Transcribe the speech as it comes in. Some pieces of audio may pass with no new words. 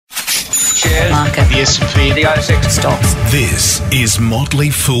market, the S&P, the ASX stocks. This is Motley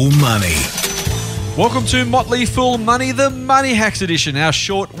Fool Money. Welcome to Motley Fool Money, the Money Hacks edition, our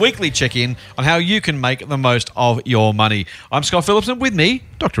short weekly check-in on how you can make the most of your money. I'm Scott Phillips, and with me,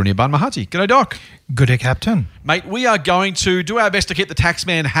 Dr. Anirban Mahati. G'day, Doc. Good day, Captain. Mate, we are going to do our best to keep the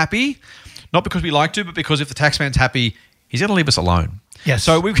taxman happy, not because we like to, but because if the taxman's happy, he's going to leave us alone. Yes.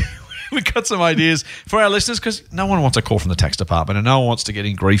 So we've got some ideas for our listeners, because no one wants a call from the tax department and no one wants to get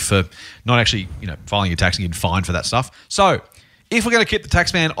in grief for not actually, filing your tax and getting fined for that stuff. So if we're going to keep the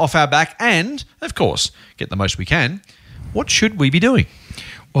taxman off our back and, of course, get the most we can, what should we be doing?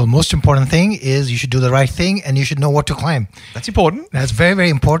 Well, most important thing is you should do the right thing and you should know what to claim. That's important. That's very, very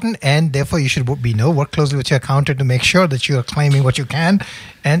important, and therefore you should work closely with your accountant to make sure that you are claiming what you can,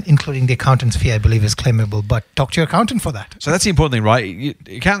 and including the accountant's fee, I believe, is claimable. But talk to your accountant for that. So that's the important thing, right?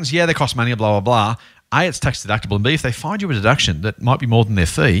 Accountants, they cost money, blah, blah, blah. A, it's tax deductible, and B, if they find you a deduction that might be more than their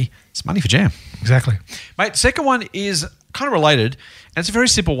fee, it's money for jam. Exactly. Mate, second one is kind of related, and it's a very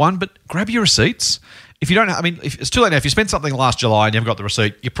simple one, but grab your receipts. If you don't, if it's too late now. If you spent something last July and you haven't got the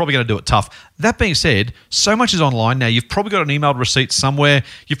receipt, you're probably going to do it tough. That being said, so much is online now. You've probably got an emailed receipt somewhere.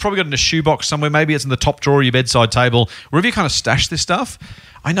 You've probably got it in a shoebox somewhere. Maybe it's in the top drawer of your bedside table. Wherever you kind of stash this stuff.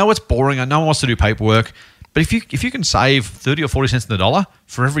 I know it's boring. I know no one wants to do paperwork. But if you can save 30 or 40 cents in the dollar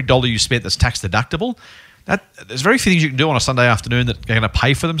for every dollar you spent that's tax deductible, there's very few things you can do on a Sunday afternoon that are going to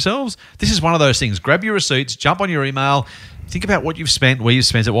pay for themselves. This is one of those things. Grab your receipts, jump on your email, think about what you've spent, where you've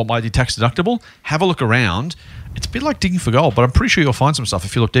spent it, what might be tax deductible. Have a look around. It's a bit like digging for gold, but I'm pretty sure you'll find some stuff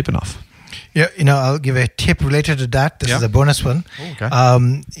if you look deep enough. Yeah, I'll give a tip related to that. This is a bonus one. Oh,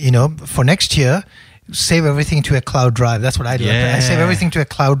 okay. For next year, save everything to a cloud drive. That's what I do. Yeah. I save everything to a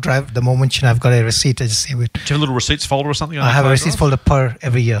cloud drive. The moment I've got a receipt, I just save it. Do you have a little receipts folder or something? I have a receipts folder per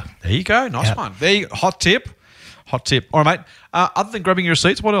every year. There you go. Nice one. There you go. Hot tip. All right, mate. Other than grabbing your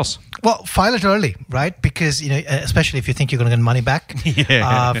receipts, what else? Well, file it early, right? Because, especially if you think you're going to get money back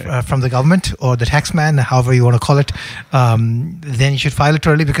from the government or the taxman, however you want to call it, then you should file it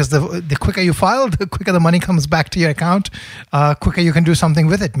early, because the quicker you file, the quicker the money comes back to your account, quicker you can do something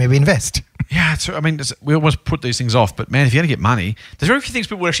with it, maybe invest. Yeah, we always put these things off, but man, if you're going to get money, there's very few things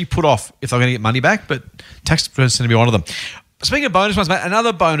people would actually put off if they're going to get money back, but tax returns tend to be one of them. Speaking of bonus ones, mate,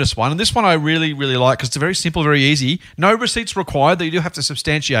 another bonus one, and this one I really, really like because it's very simple, very easy. No receipts required, though you do have to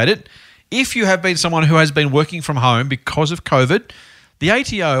substantiate it. If you have been someone who has been working from home because of COVID, the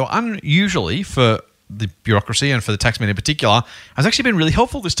ATO, unusually for the bureaucracy and for the taxman in particular, has actually been really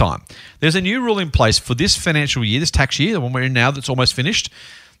helpful this time. There's a new rule in place for this financial year, this tax year, the one we're in now that's almost finished.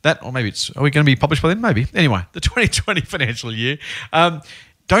 Are we going to be published by then? Maybe. Anyway, the 2020 financial year.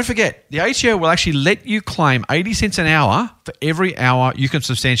 Don't forget, the ATO will actually let you claim 80 cents an hour for every hour you can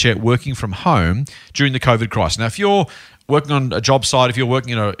substantiate working from home during the COVID crisis. Now, if you're working on a job site, if you're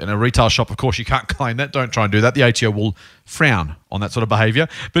working in a retail shop, of course, you can't claim that. Don't try and do that. The ATO will frown on that sort of behaviour.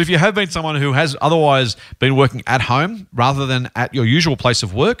 But if you have been someone who has otherwise been working at home rather than at your usual place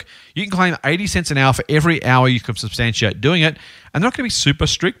of work, you can claim 80 cents an hour for every hour you can substantiate doing it. And they're not going to be super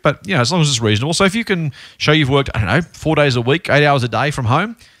strict, but as long as it's reasonable. So if you can show you've worked, 4 days a week, 8 hours a day from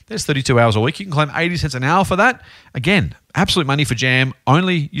home, there's 32 hours a week. You can claim 80 cents an hour for that. Again, absolute money for jam.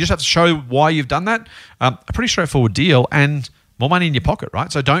 You just have to show why you've done that. A pretty straightforward deal and more money in your pocket,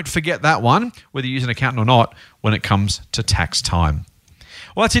 right? So don't forget that one, whether you use an accountant or not, when it comes to tax time.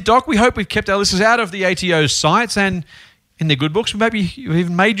 Well, that's it, Doc. We hope we've kept our listeners out of the ATO's sites and in their good books. Maybe we've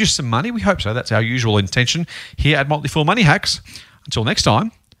even made you some money. We hope so. That's our usual intention here at Motley Fool Money Hacks. Until next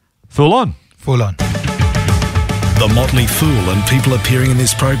time, fool on. Fool on. The Motley Fool and people appearing in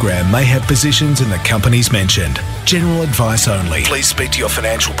this program may have positions in the companies mentioned. General advice only. Please speak to your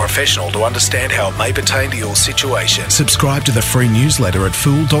financial professional to understand how it may pertain to your situation. Subscribe to the free newsletter at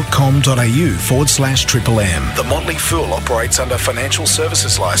fool.com.au/MMM. The Motley Fool operates under Financial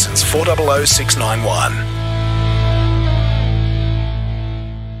Services Licence 400691.